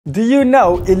Do you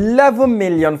know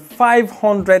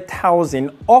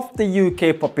 11,500,000 of the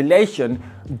UK population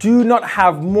do not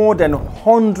have more than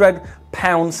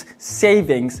 £100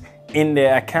 savings in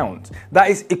their account? That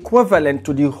is equivalent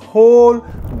to the whole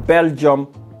Belgium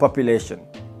population.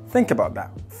 Think about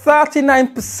that.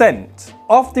 39%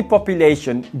 of the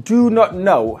population do not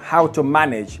know how to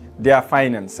manage their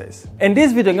finances. In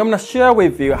this video, I'm going to share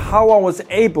with you how I was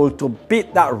able to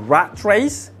beat that rat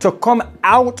race, to come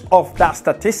out of that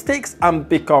statistics and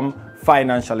become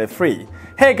financially free.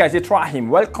 Hey guys, it's Rahim.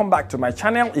 Welcome back to my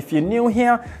channel. If you're new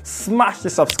here, smash the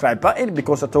subscribe button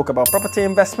because I talk about property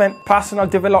investment, personal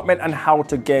development, and how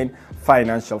to gain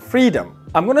financial freedom.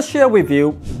 I'm going to share with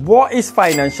you what is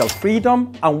financial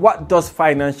freedom and what does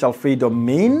financial freedom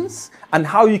means, and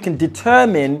how you can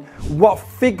determine what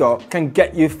figure can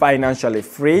get you financially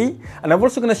free. And I'm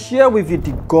also going to share with you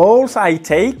the goals I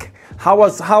take, how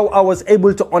I was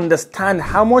able to understand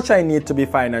how much I need to be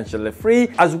financially free,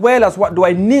 as well as what do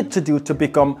I need to do to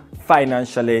become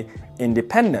financially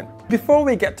independent. Before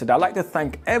we get to that, I'd like to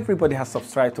thank everybody who has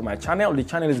subscribed to my channel. The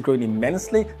channel is growing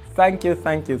immensely. Thank you,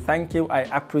 thank you, thank you. I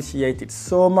appreciate it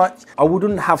so much. I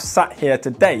wouldn't have sat here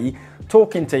today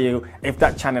talking to you if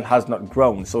that channel has not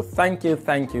grown. So thank you,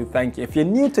 thank you, thank you. If you're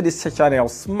new to this channel,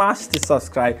 smash the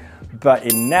subscribe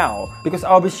button now, because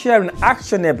I'll be sharing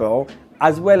actionable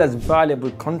as well as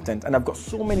valuable content, and I've got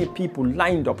so many people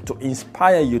lined up to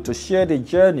inspire you to share the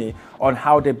journey on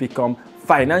how they become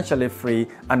financially free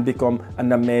and become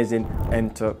an amazing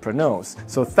entrepreneurs.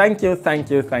 So thank you, thank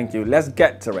you, thank you. Let's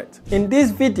get to it. In this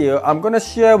video, I'm going to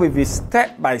share with you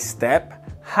step by step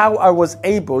how I was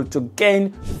able to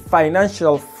gain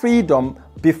financial freedom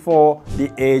before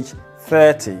the age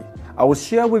 30. I will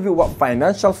share with you what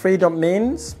financial freedom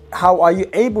means, how are you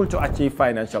able to achieve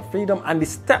financial freedom, and the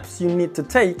steps you need to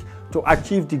take to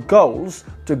achieve the goals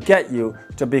to get you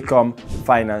to become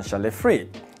financially free.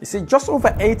 You see, just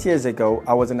over 8 years ago,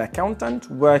 I was an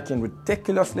accountant working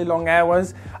ridiculously long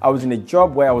hours. I was in a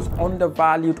job where I was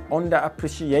undervalued,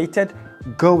 underappreciated,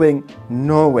 going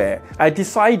nowhere. I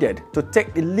decided to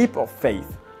take the leap of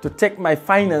faith, to take my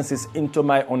finances into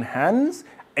my own hands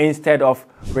instead of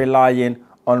relying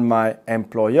on my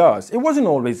employers. It wasn't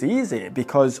always easy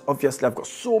because obviously I've got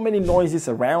so many noises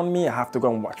around me. I have to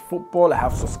go and watch football. I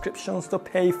have subscriptions to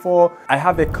pay for. I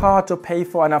have a car to pay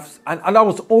for, and I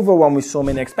was overwhelmed with so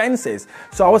many expenses.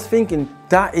 So I was thinking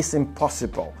that is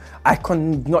impossible. I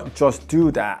could not just do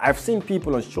that. I've seen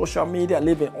people on social media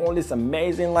living all this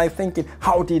amazing life, thinking,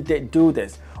 how did they do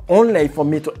this? Only for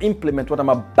me to implement what I'm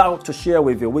about to share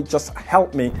with you, which just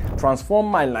helped me transform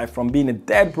my life from being a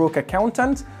dead broke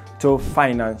accountant to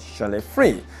financially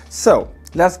free. So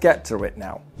let's get to it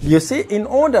now. You see, in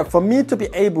order for me to be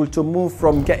able to move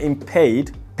from getting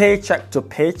paid paycheck to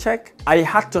paycheck, I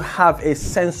had to have a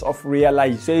sense of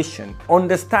realization,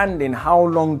 understanding how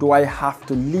long do I have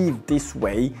to live this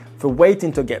way for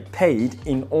waiting to get paid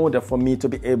in order for me to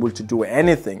be able to do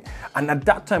anything. And at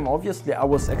that time, obviously, I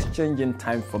was exchanging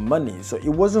time for money. So it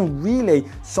wasn't really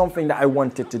something that I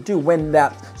wanted to do when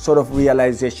that sort of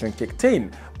realization kicked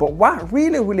in. But what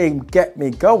really get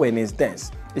me going is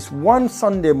this. It's one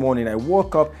Sunday morning, I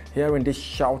woke up hearing this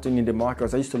shouting in the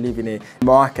market. I used to live in a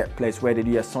marketplace where they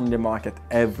do a Sunday market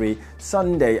every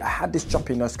Sunday. I had this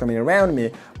choppy noise coming around me,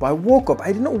 but I woke up.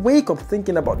 I did not wake up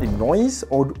thinking about the noise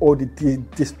or the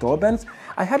disturbance.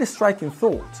 I had a striking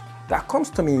thought that comes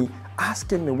to me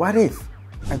asking me, what if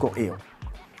I got ill?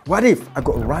 What if I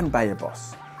got run by a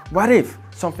bus? What if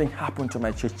something happened to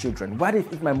my children? What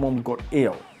if my mom got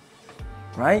ill?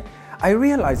 Right? I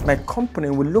realized my company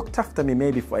will look after me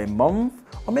maybe for a month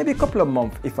or maybe a couple of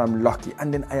months if I'm lucky,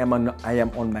 and then I am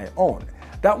on my own.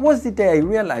 That was the day I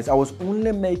realized I was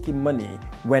only making money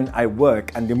when I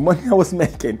work, and the money I was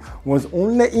making was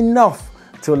only enough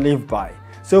to live by.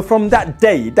 So from that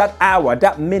day, that hour,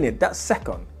 that minute, that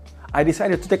second, I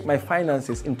decided to take my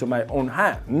finances into my own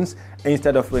hands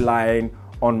instead of relying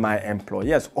on my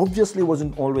employers. Obviously, it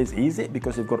wasn't always easy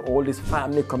because you've got all this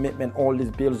family commitment, all these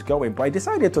bills going, but I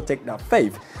decided to take that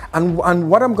faith. And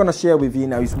what I'm gonna share with you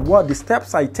now is what the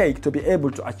steps I take to be able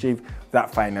to achieve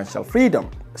that financial freedom,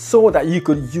 so that you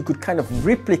could kind of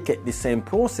replicate the same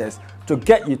process to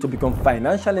get you to become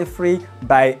financially free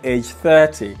by age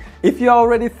 30. If you're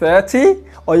already 30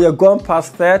 or you're going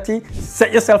past 30,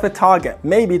 set yourself a target,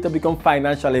 maybe to become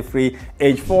financially free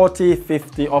age 40,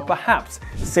 50, or perhaps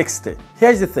 60.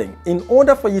 Here's the thing, in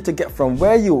order for you to get from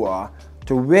where you are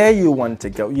to where you want to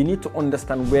go, you need to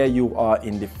understand where you are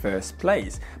in the first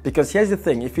place. Because here's the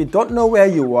thing, if you don't know where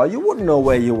you are, you wouldn't know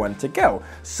where you want to go.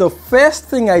 So first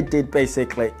thing I did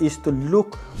basically is to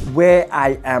look where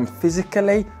I am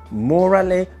physically,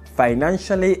 morally,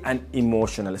 financially and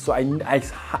emotionally. So I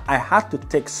had to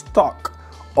take stock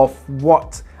of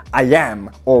what I am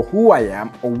or who I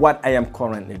am or what I am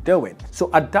currently doing. So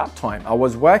at that time, I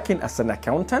was working as an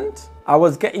accountant. I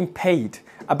was getting paid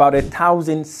about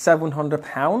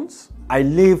 £1,700. I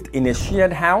lived in a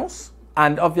shared house,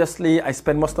 and obviously I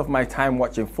spent most of my time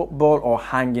watching football or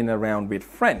hanging around with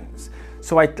friends.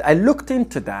 So I looked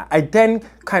into that. I then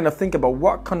kind of think about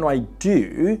what can I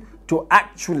do to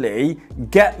actually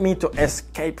get me to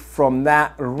escape from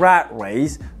that rat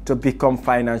race to become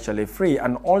financially free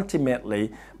and ultimately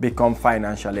become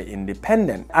financially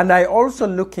independent. And I also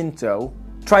look into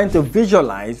trying to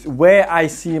visualize where I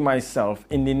see myself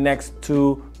in the next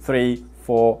 2, 3,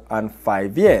 4, and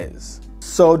 5 years.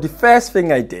 So the first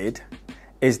thing I did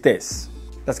is this.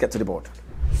 Let's get to the board.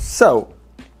 So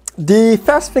the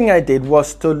first thing I did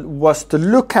was to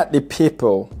look at the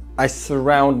people I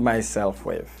surround myself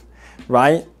with.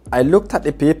 Right? I looked at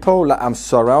the people that I'm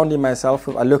surrounding myself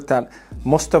with. I looked at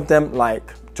most of them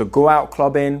like to go out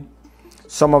clubbing.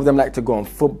 Some of them like to go on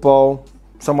football.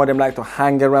 Some of them like to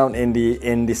hang around in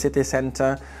the city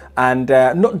center and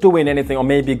not doing anything, or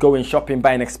maybe going shopping,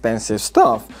 buying expensive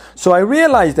stuff. So I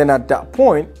realized then at that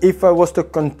point, if I was to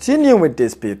continue with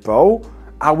these people,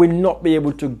 I will not be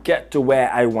able to get to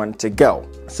where I want to go.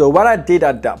 So what I did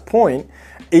at that point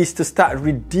is to start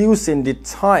reducing the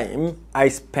time I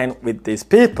spent with these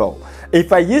people.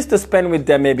 If I used to spend with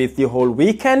them maybe the whole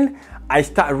weekend, I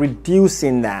start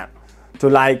reducing that to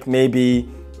like maybe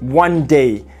 1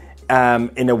 day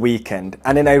in a weekend.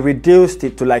 And then I reduced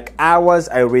it to like hours,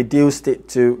 I reduced it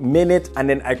to minutes, and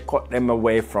then I cut them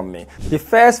away from me. The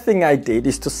first thing I did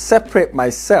is to separate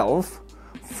myself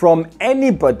from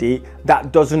anybody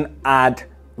that doesn't add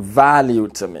value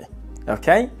to me,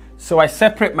 okay? So I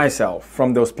separate myself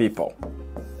from those people.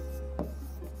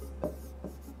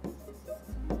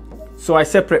 So I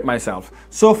separate myself.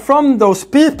 So from those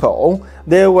people,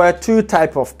 there were two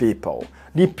types of people.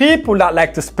 The people that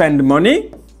like to spend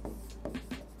money,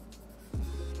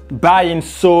 buying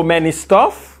so many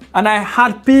stuff. And I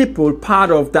had people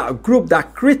part of that group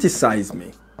that criticized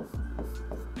me.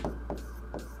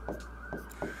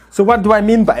 So what do I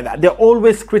mean by that? They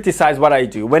always criticize what I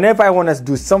do. Whenever I want to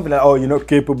do something like, oh, you're not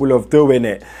capable of doing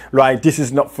it, right? This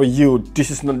is not for you.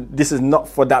 This is not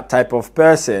for that type of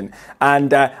person.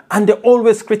 And they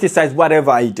always criticize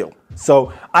whatever I do.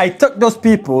 So I took those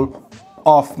people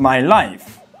off my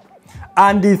life.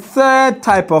 And the third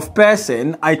type of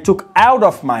person I took out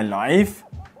of my life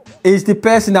is the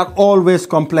person that always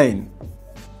complains.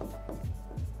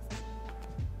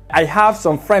 I have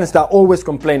some friends that always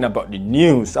complain about the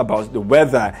news, about the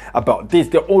weather, about this.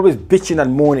 They're always bitching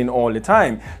and moaning all the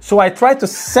time. So I try to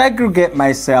segregate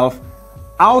myself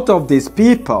out of these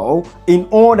people in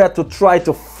order to try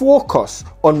to focus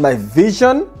on my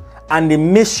vision and the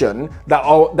mission that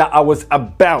I was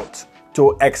about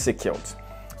to execute.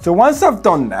 So once I've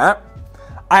done that,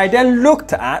 I then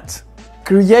looked at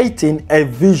creating a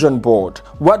vision board.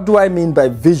 What do I mean by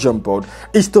vision board?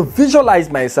 Is to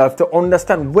visualize myself, to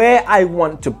understand where I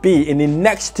want to be in the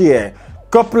next year,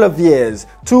 couple of years,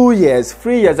 2 years,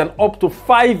 3 years, and up to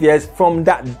 5 years from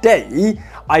that day.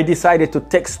 I decided to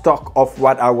take stock of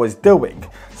what I was doing.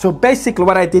 So basically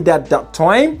what I did at that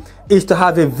time is to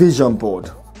have a vision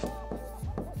board.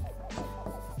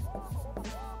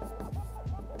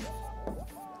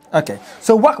 Okay,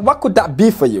 so what could that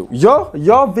be for you?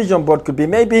 Your vision board could be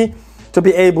maybe to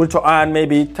be able to earn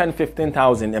maybe 10,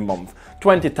 15,000 a month,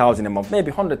 20,000 a month,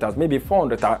 maybe 100,000, maybe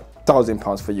 400,000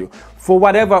 pounds for you, for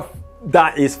whatever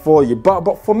that is for you.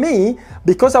 But for me,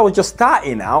 because I was just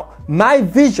starting out, my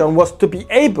vision was to be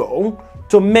able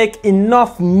to make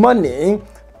enough money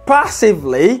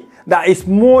passively that is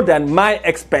more than my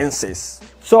expenses.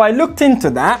 So I looked into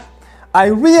that. I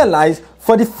realized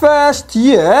for the first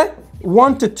year,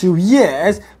 1 to 2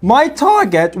 years, my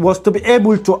target was to be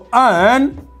able to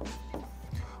earn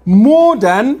more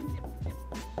than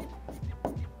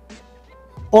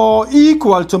or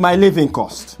equal to my living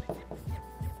cost.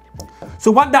 So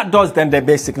what that does then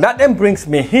basically, that then brings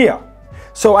me here.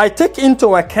 So I take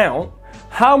into account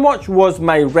how much was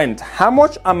my rent, how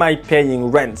much am I paying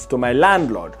rent to my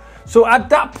landlord. So at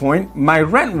that point, my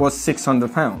rent was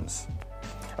 £600.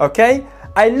 Okay?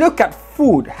 I look at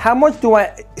food. How much do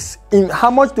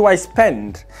I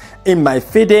spend in my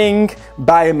feeding,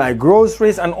 buying my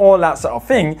groceries, and all that sort of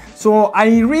thing? So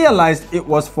I realized it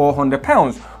was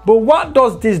 £400. But what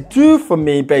does this do for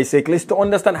me basically is to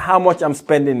understand how much I'm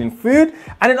spending in food,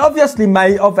 and then obviously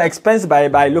my other expense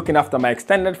by looking after my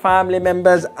extended family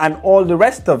members and all the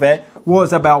rest of it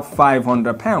was about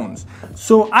 £500.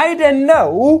 So I then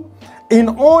know in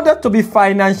order to be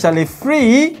financially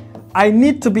free, I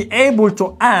need to be able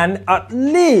to earn at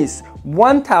least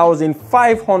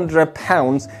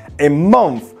 £1,500 a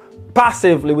month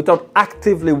passively without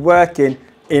actively working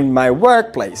in my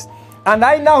workplace. And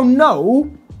I now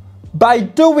know by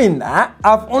doing that,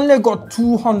 I've only got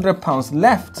 £200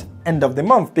 left end of the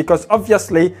month, because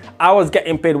obviously I was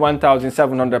getting paid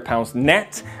 £1,700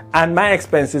 net and my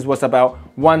expenses was about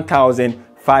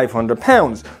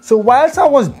 £1,500. So whilst I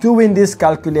was doing these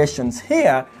calculations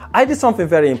here, I did something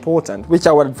very important, which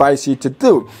I would advise you to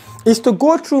do, is to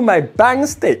go through my bank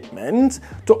statement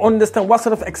to understand what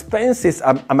sort of expenses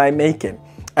am I making.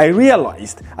 I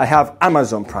realized I have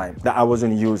Amazon Prime that I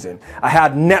wasn't using. I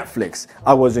had Netflix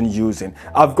I wasn't using.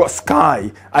 I've got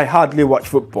Sky. I hardly watch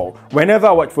football. Whenever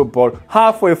I watch football,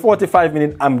 halfway, 45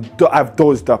 minutes, I've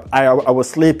dozed up. I was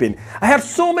sleeping. I had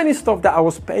so many stuff that I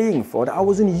was paying for that I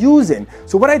wasn't using.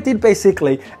 So what I did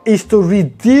basically is to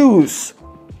reduce,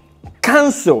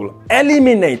 cancel,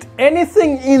 eliminate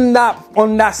anything in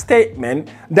on that statement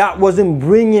that wasn't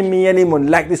bringing me any money,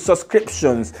 like the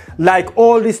subscriptions, like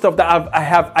all this stuff that I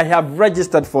have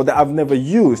registered for that I've never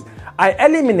used. I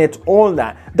eliminate all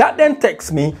that. That then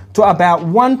takes me to about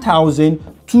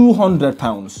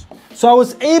 £1,200. So I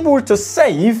was able to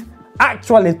save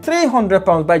actually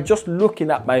 £300 by just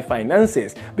looking at my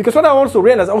finances, because what I also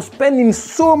realized, I was spending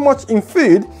so much in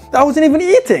food that I wasn't even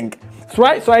eating.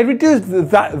 Right? So I reduced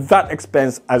that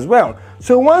expense as well.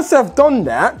 So once I've done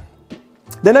that,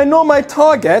 then I know my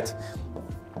target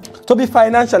to be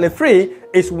financially free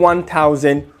is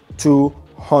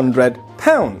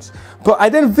 £1,200. But I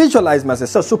then visualize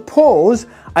myself. So suppose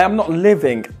I am not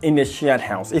living in a shared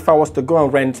house. If I was to go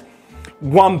and rent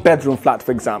 1-bedroom flat,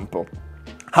 for example,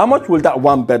 how much will that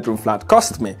 1-bedroom flat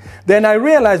cost me? Then I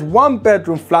realized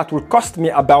 1-bedroom flat will cost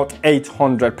me about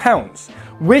 £800,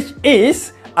 which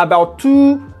is about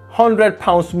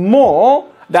 £200 more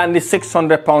than the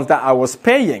 £600 that I was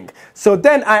paying. So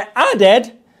then I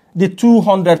added the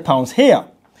 £200 here.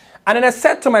 And then I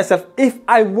said to myself, if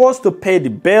I was to pay the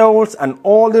bills and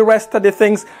all the rest of the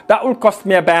things, that would cost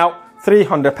me about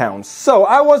 £300. So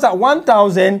I was at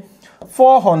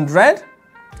 1,400,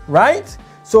 right?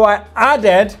 So I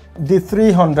added the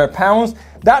 £300.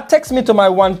 That takes me to my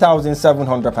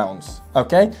 £1,700,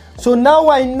 okay? So now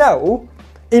I know,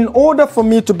 in order for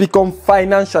me to become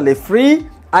financially free,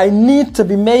 I need to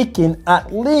be making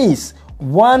at least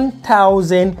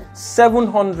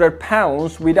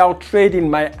 £1,700 without trading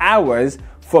my hours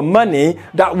for money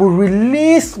that will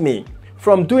release me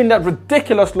from doing that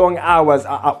ridiculous long hours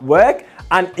at work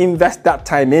and invest that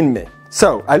time in me.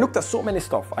 So I looked at so many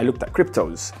stuff. I looked at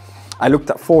cryptos. I looked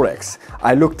at Forex,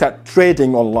 I looked at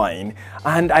trading online,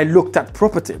 and I looked at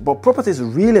property. But properties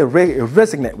really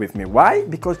resonate with me. Why?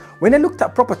 Because when I looked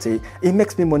at property, it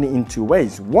makes me money in two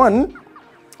ways. One,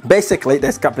 basically,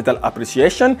 there's capital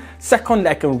appreciation. Second,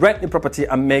 I can rent the property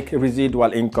and make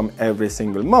residual income every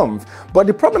single month. But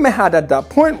the problem I had at that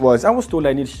point was I was told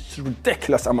I need a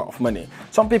ridiculous amount of money.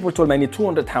 Some people told me I need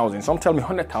 200,000, some tell me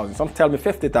 100,000, some tell me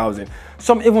 50,000,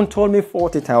 some even told me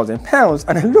 40,000 pounds.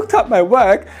 And I looked at my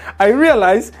work, I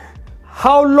realized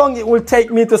how long it will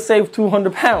take me to save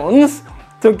 200 pounds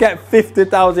to get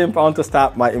 £50,000 to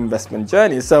start my investment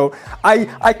journey. So I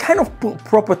kind of put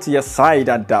property aside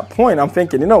at that point. I'm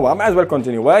thinking, you know what, I might as well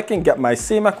continue working, get my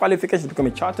CIMA qualification, become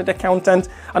a chartered accountant,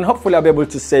 and hopefully I'll be able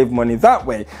to save money that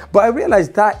way. But I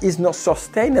realized that is not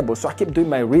sustainable. So I keep doing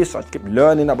my research, keep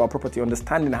learning about property,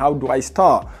 understanding how do I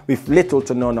start with little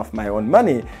to none of my own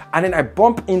money. And then I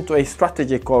bump into a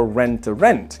strategy called rent to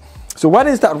rent. So what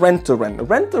is that rent to rent?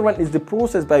 Rent to rent is the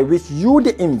process by which you,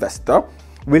 the investor,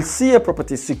 will see a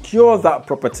property, secure that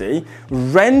property,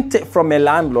 rent it from a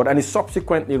landlord, and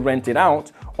subsequently rent it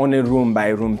out on a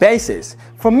room-by-room basis.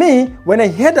 For me, when I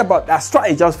heard about that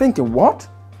strategy, I was thinking, what?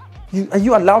 Are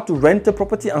you allowed to rent a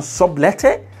property and sublet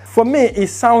it? For me, it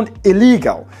sounded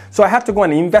illegal. So I had to go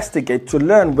and investigate to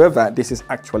learn whether this is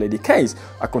actually the case.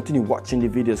 I continue watching the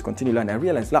videos, continue learning. I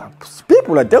realized, look,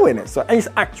 people are doing it, so it's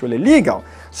actually legal.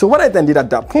 So what I then did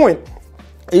at that point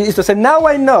is to say, now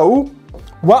I know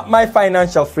what my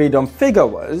financial freedom figure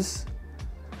was,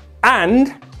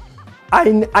 and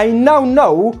I now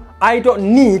know I don't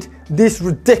need this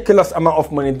ridiculous amount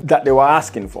of money that they were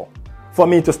asking for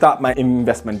me to start my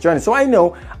investment journey. So I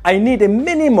know I need a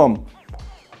minimum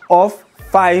of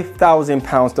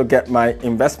 £5,000 to get my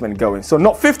investment going. So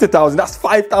not 50,000, that's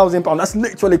 £5,000. That's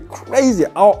literally crazy,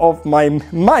 out of my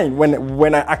mind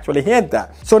when I actually heard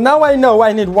that. So now I know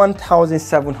I need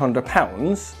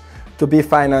 £1,700 to be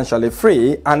financially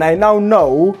free, and I now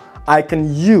know I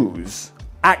can use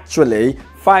actually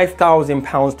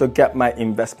 £5,000 to get my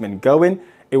investment going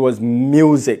it was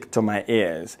music to my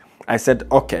ears. I said,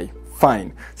 okay,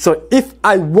 fine. So if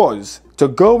I was to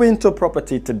go into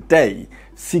property today,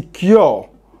 secure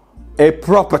a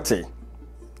property,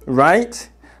 right?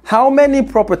 How many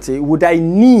property would I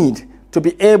need to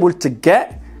be able to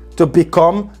get to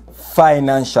become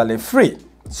financially free?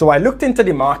 So I looked into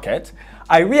the market.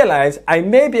 I realized I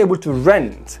may be able to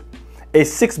rent a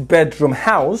 6-bedroom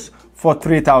house for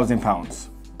 £3,000.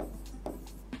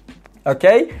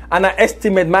 Okay, and I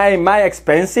estimate my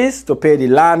expenses to pay the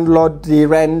landlord, the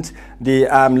rent, the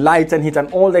light and heat,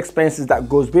 and all the expenses that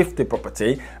goes with the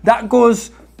property. That would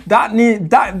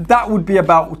be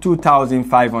about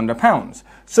 £2,500.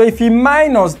 So if you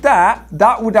minus that,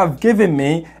 that would have given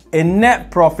me a net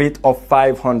profit of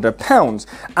 £500.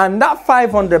 And that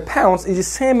 £500 is the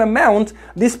same amount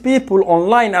these people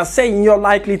online are saying you're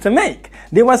likely to make.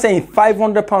 They were saying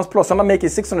 £500 plus. Some are making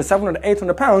 £600, £700,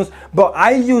 £800, but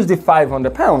I used the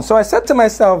 £500. So I said to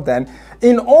myself then,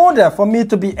 in order for me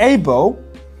to be able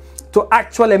to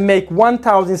actually make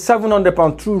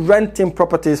 £1,700 through renting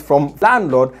properties from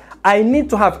landlord, I need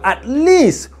to have at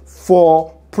least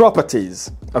 4 properties.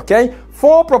 Okay,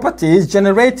 4 properties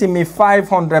generating me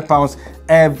 £500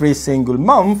 every single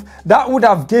month. That would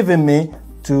have given me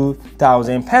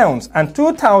 £2,000, and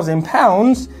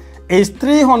 £2,000 is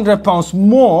 £300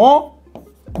 more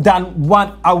than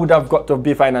what I would have got to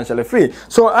be financially free.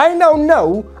 So I now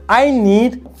know I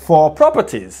need 4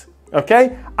 properties.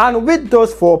 Okay, and with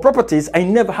those 4 properties, I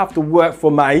never have to work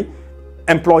for my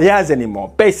employers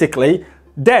anymore. Basically,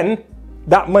 then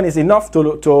that money is enough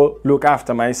to look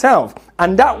after myself.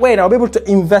 And that way I'll be able to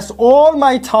invest all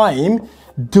my time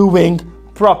doing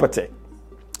property.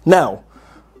 Now,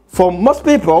 for most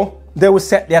people, they will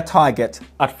set their target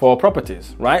at 4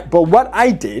 properties, right? But what I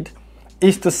did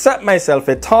is to set myself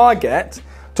a target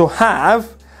to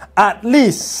have at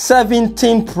least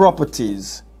 17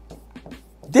 properties.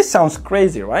 This sounds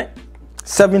crazy, right?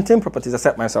 17 properties I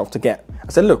set myself to get.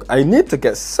 I said, look, I need to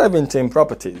get 17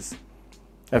 properties.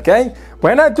 Okay,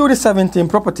 when I do the 17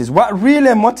 properties, what really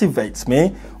motivates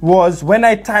me was when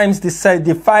I times the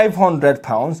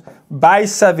 £500 by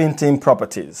 17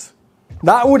 properties.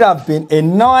 That would have been a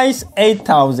nice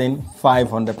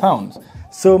 £8,500.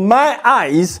 So my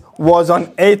eyes was on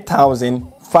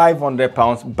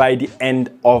 £8,500 by the end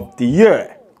of the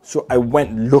year. So I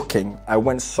went looking, I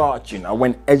went searching, I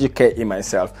went educating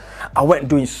myself. I went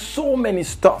doing so many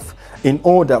stuff in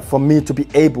order for me to be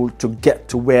able to get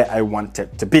to where I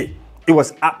wanted to be. It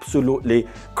was absolutely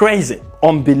crazy,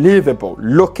 unbelievable,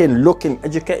 looking,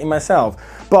 educating myself.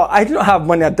 But I didn't have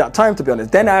money at that time, to be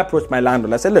honest. Then I approached my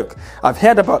landlord. I said, look, I've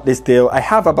heard about this deal. I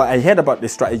heard about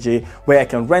this strategy where I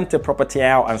can rent a property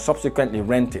out and subsequently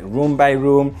rent it room by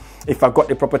room. If I got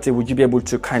the property, would you be able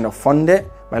to kind of fund it?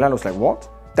 My landlord was like, what?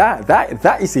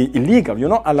 That is illegal. You're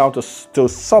not allowed to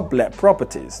sublet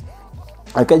properties.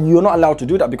 Okay, you're not allowed to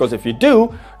do that, because if you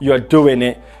do, you're doing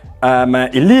it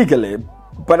illegally.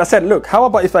 But I said, look, how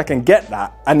about if I can get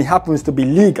that and it happens to be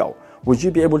legal? Would you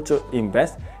be able to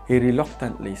invest? He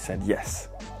reluctantly said yes.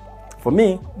 For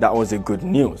me, that was a good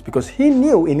news, because he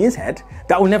knew in his head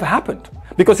that would never happen,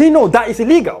 because he knows that is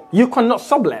illegal. You cannot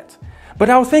sublet. But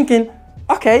I was thinking,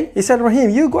 okay, he said, Raheem,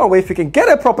 you go away if you can get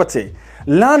a property.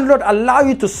 Landlord allow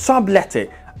you to sublet it.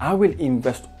 I will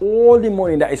invest all the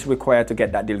money that is required to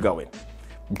get that deal going.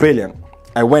 Brilliant.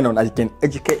 I went on, I can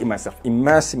educate myself,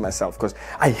 immersing myself, because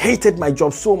I hated my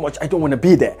job so much. I don't want to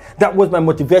be there. That was my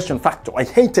motivation factor. I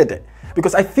hated it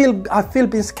because I feel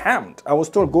being scammed. I was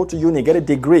told, go to uni, get a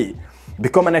degree,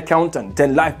 become an accountant,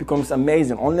 then life becomes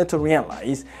amazing, only to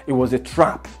realize it was a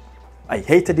trap. I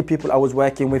hated the people I was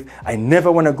working with. I never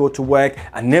want to go to work.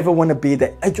 I never want to be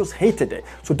there. I just hated it.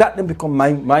 So that then became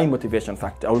my motivation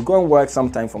factor. I would go and work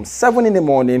sometime from 7 in the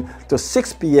morning to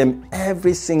 6 p.m.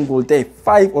 every single day,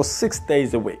 5 or 6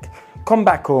 days a week. Come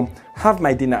back home, have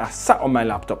my dinner. I sat on my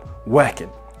laptop working.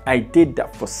 I did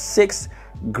that for 6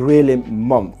 grueling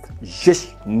months.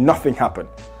 Just nothing happened.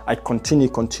 I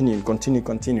continued.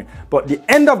 But the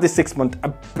end of the 6 months,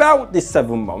 about the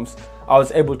 7 months, I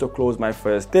was able to close my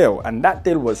first deal. And that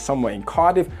deal was somewhere in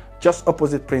Cardiff, just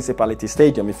opposite Principality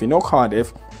Stadium. If you know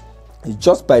Cardiff, it's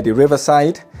just by the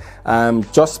riverside,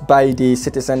 just by the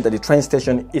city centre. The train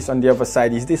station is on the other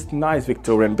side. It's this nice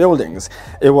Victorian buildings.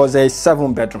 It was a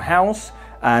 7-bedroom house,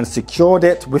 and secured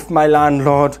it with my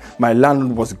landlord. My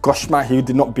landlord was Goshma. He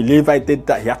did not believe I did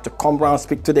that. He had to come around,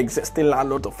 speak to the existing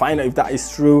landlord to find out if that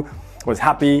is true. Was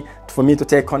happy for me to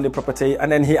take on the property.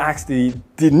 And then he asked the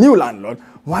new landlord,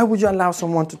 why would you allow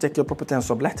someone to take your property and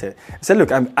sublet it? He said,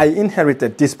 look, I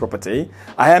inherited this property.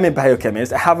 I am a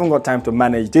biochemist. I haven't got time to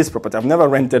manage this property. I've never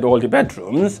rented all the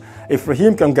bedrooms. If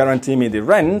Raheem can guarantee me the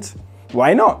rent,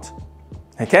 Why not?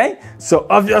 Okay, so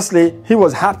obviously he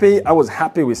was happy, I was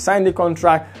happy, we signed the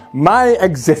contract. My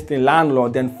existing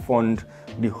landlord then funded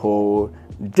the whole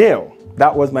deal.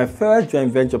 That was my first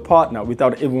joint venture partner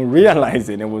without even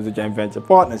realizing it was a joint venture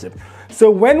partnership.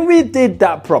 So when we did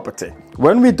that property,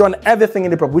 when we done everything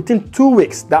in the property, within 2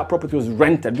 weeks, that property was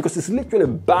rented because it's literally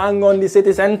bang on the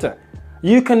city center.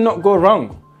 You cannot go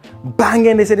wrong. Bang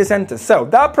in the city center. So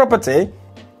that property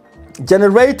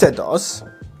generated us,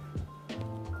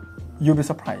 you'll be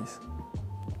surprised.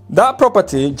 That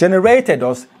property generated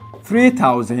us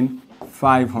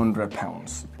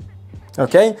 £3,500.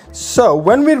 Okay, so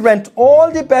when we rent all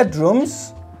the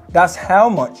bedrooms, that's how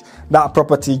much that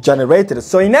property generated.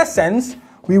 So in essence,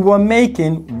 we were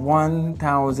making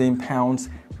 £1,000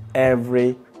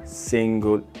 every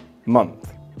single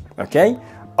month. Okay,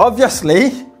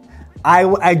 obviously,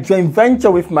 I joint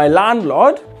venture with my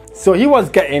landlord, so he was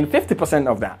getting 50%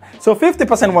 of that. So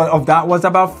 50% of that was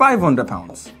about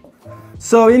 £500.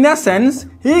 So in essence,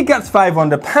 he gets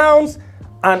 £500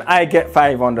 and I get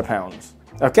 £500.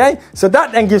 Okay, so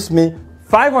that then gives me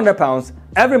 £500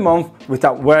 every month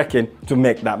without working to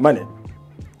make that money.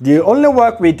 The only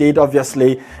work we did,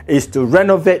 obviously, is to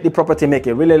renovate the property, make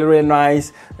it really, really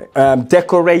nice,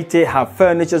 decorate it, have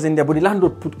furnitures in there. But the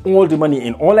landlord put all the money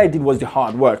in. All I did was the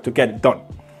hard work to get it done.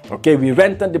 Okay, we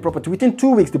rented the property. Within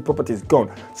 2 weeks, the property is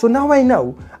gone. So now I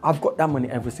know I've got that money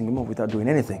every single month without doing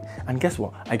anything. And guess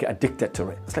what? I get addicted to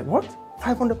it. It's like, what?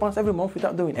 £500 every month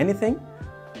without doing anything?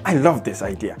 I love this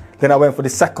idea. Then I went for the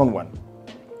second one,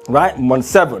 right? Month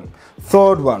 7.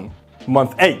 Third one,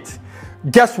 month 8.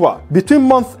 Guess what? Between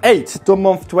month 8 to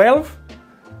month 12,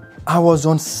 I was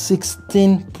on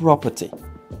 16 property.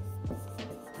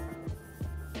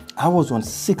 I was on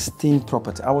 16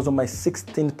 property. I was on my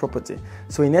 16th property.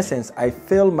 So in essence, I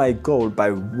failed my goal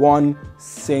by one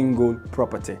single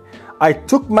property. I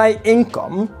took my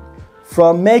income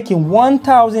from making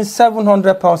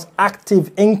 £1,700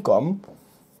 active income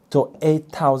to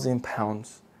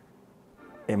 £8,000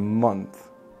 a month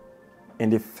in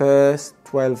the first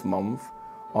 12 months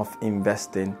of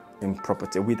investing in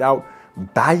property without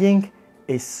buying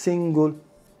a single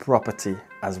property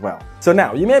as well. So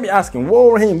now you may be asking,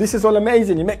 whoa, Raheem, this is all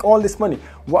amazing. You make all this money.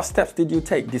 What steps did you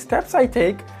take? The steps I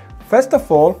take, first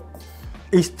of all,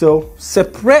 is to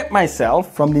separate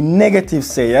myself from the negative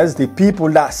sayers, the people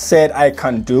that said I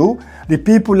can't do, the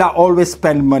people that always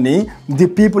spend money, the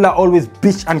people that always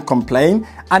bitch and complain.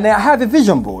 And I have a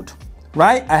vision board,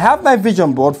 right? I have my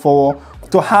vision board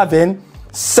to having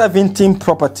 17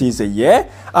 properties a year.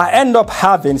 I end up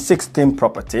having 16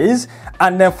 properties.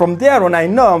 And then from there on, I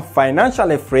know I'm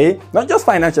financially free, not just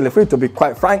financially free, to be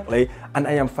quite frankly, and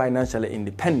I am financially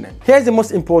independent. Here's the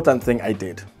most important thing I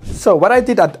did. So what I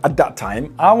did at that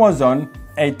time, I was on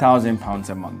 £8,000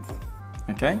 a month,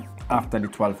 okay, after the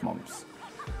 12 months.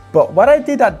 But what I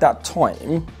did at that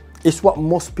time is what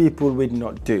most people would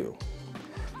not do.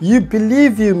 You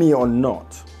believe you me or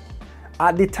not,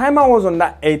 at the time I was on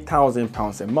that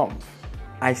 £8,000 a month,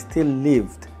 I still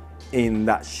lived in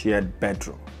that shared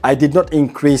bedroom. I did not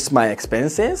increase my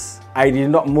expenses. I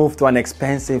did not move to an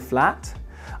expensive flat.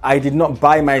 I did not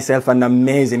buy myself an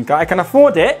amazing car. I can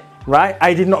afford it, right?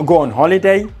 I did not go on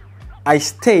holiday. I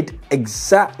stayed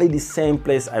exactly the same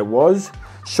place I was,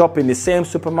 shop in the same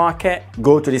supermarket,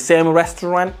 go to the same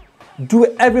restaurant, do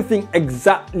everything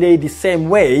exactly the same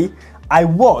way I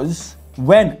was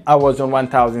when I was on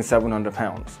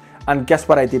 £1,700. And guess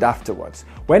what I did afterwards?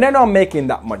 When I'm not making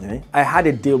that money, I had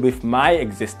a deal with my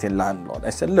existing landlord.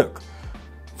 I said, look,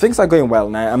 things are going well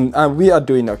now and we are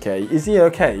doing okay. Is it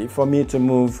okay for me to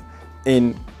move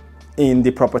in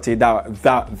the property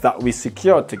that we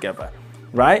secured together,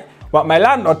 right? What my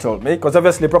landlord told me, because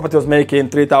obviously the property was making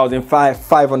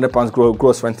 £3,500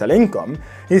 gross rental income,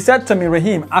 he said to me,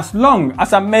 Raheem, as long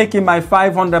as I'm making my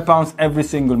 £500 every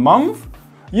single month,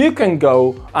 you can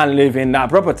go and live in that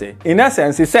property. In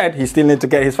essence, he said he still needs to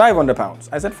get his £500.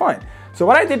 I said, fine. So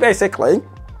what I did basically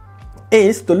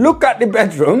is to look at the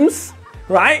bedrooms,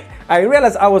 right? I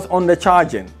realized I was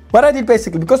undercharging. What I did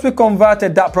basically, because we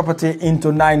converted that property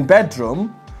into 9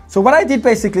 bedroom, so what I did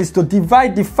basically is to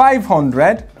divide the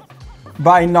 500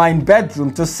 by 9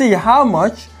 bedroom to see how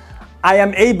much I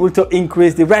am able to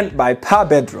increase the rent by per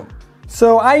bedroom.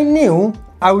 So I knew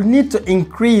I would need to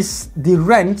increase the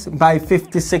rent by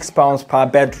 £56 per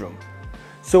bedroom.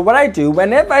 So what I do,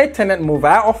 whenever a tenant move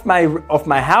out of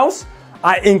my house,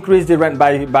 I increase the rent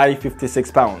by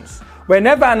 £56.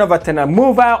 Whenever another tenant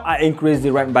move out, I increase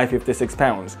the rent by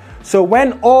 £56. So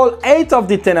when all 8 of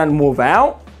the tenants move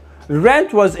out,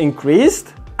 rent was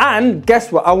increased, and guess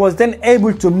what? I was then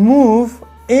able to move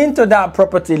into that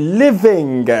property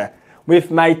living with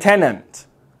my tenant,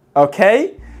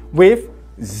 okay, with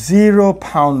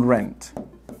 £0 rent.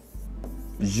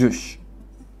 Zhush.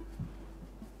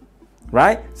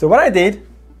 Right? So what I did,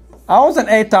 I was on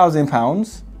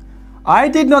 £8,000. I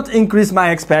did not increase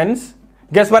my expense.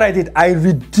 Guess what I did? I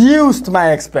reduced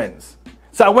my expense.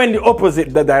 So I went the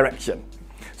opposite direction.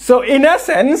 So in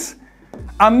essence,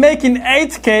 I'm making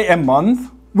 8K a month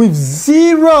with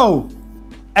 0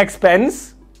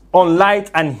 expense on light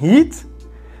and heat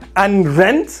and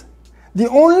rent. The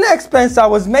only expense I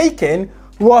was making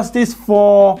was this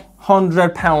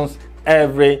 £400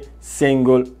 every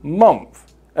single month.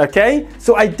 Okay,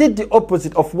 so I did the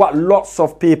opposite of what lots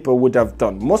of people would have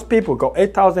done. Most people go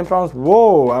 £8,000.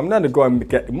 Whoa, I'm not going to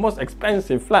get the most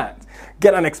expensive flat,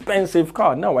 get an expensive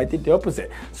car. No, I did the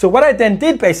opposite. So what I then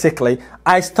did, basically,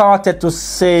 I started to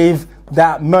save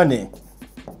that money.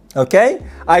 Okay,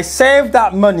 I saved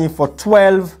that money for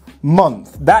 12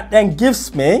 months. That then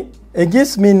gives me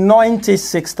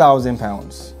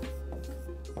 £96,000.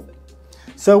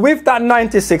 So with that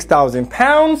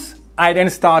 £96,000, I then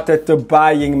started to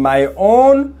buying my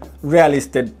own real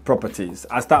estate properties.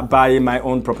 I started buying my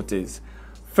own properties.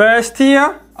 First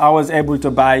year, I was able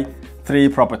to buy 3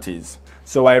 properties.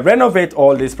 So I renovate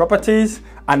all these properties,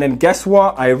 and then guess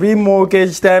what? I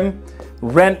remortgage them,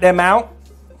 rent them out.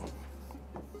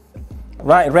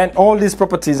 Right, rent all these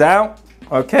properties out,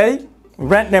 okay?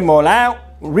 Rent them all out,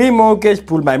 remortgage,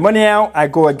 pull my money out, I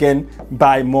go again,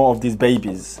 buy more of these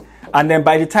babies. And then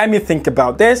by the time you think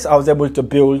about this, I was able to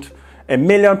build a £1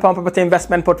 million property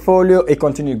investment portfolio. It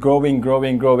continued growing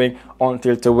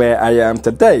until to where I am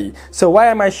today. So why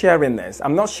am I sharing this?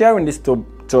 I'm not sharing this to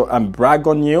brag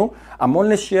on you. I'm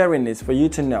only sharing this for you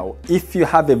to know, if you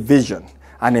have a vision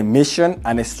and a mission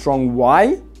and a strong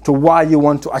why to why you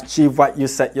want to achieve what you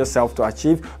set yourself to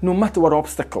achieve, no matter what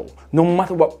obstacle, no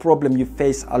matter what problem you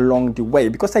face along the way,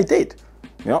 because I did.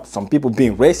 You know, some people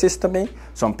being racist to me,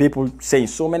 some people saying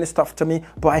so many stuff to me,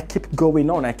 but I keep going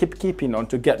on, I keep keeping on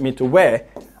to get me to where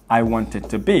I wanted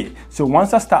to be. So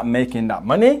once I start making that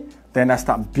money, then I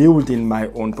start building my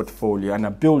own portfolio, and I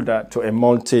build that to a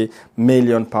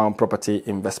multi-million pound property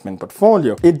investment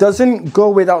portfolio. It doesn't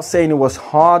go without saying it was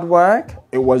hard work,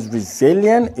 it was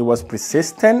resilient, it was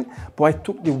persistent, but I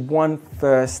took the one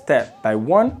first step by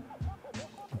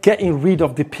getting rid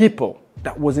of the people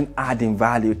that wasn't adding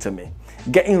value to me.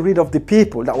 Getting rid of the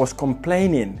people that was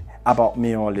complaining about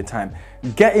me all the time.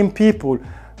 Getting people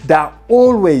that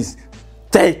always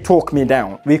talk me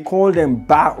down. We call them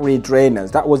battery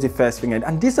drainers. That was the first thing.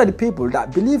 And these are the people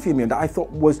that, believe in me, that I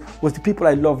thought was the people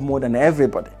I love more than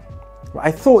everybody. I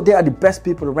thought they are the best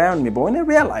people around me. But when I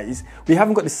realized we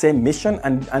haven't got the same mission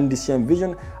and the same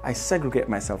vision, I segregate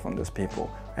myself from those people.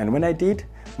 And when I did,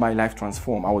 my life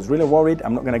transformed. I was really worried.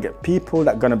 I'm not going to get people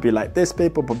that are going to be like this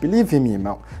people. But believe in me,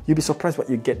 Mel, you'll be surprised what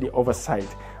you get the other side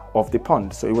of the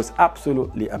pond. So it was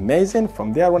absolutely amazing.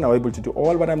 From there on, I was able to do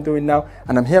all what I'm doing now.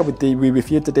 And I'm here with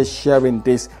you today, sharing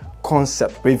this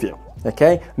concept with you.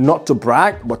 Okay? Not to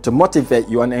brag, but to motivate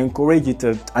you and encourage you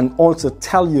to, and also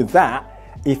tell you that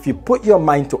if you put your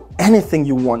mind to anything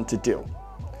you want to do,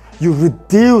 you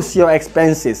reduce your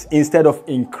expenses instead of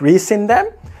increasing them,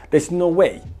 there's no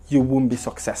way you won't be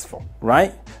successful,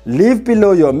 right? Live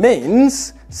below your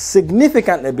means,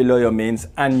 significantly below your means,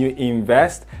 and you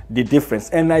invest the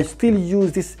difference. And I still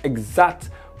use this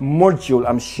exact module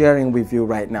I'm sharing with you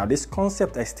right now. This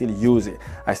concept, I still use it.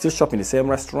 I still shop in the same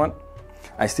restaurant.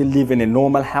 I still live in a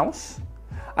normal house.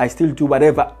 I still do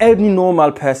whatever any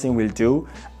normal person will do.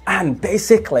 And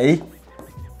basically,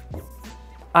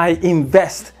 I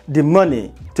invest the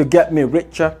money to get me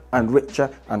richer and richer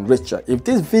and richer. If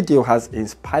this video has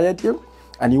inspired you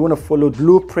and you want to follow the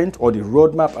blueprint or the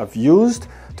roadmap I've used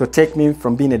to take me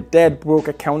from being a dead broke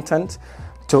accountant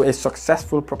to a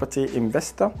successful property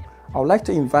investor, I would like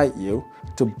to invite you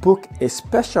to book a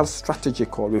special strategy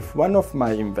call with one of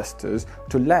my investors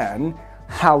to learn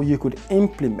how you could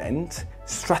implement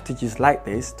strategies like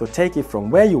this to take it from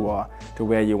where you are to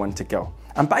where you want to go.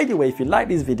 And by the way, if you like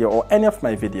this video or any of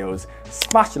my videos,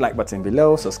 smash the like button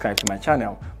below, subscribe to my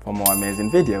channel for more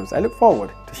amazing videos. I look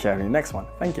forward to sharing the next one.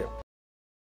 Thank you.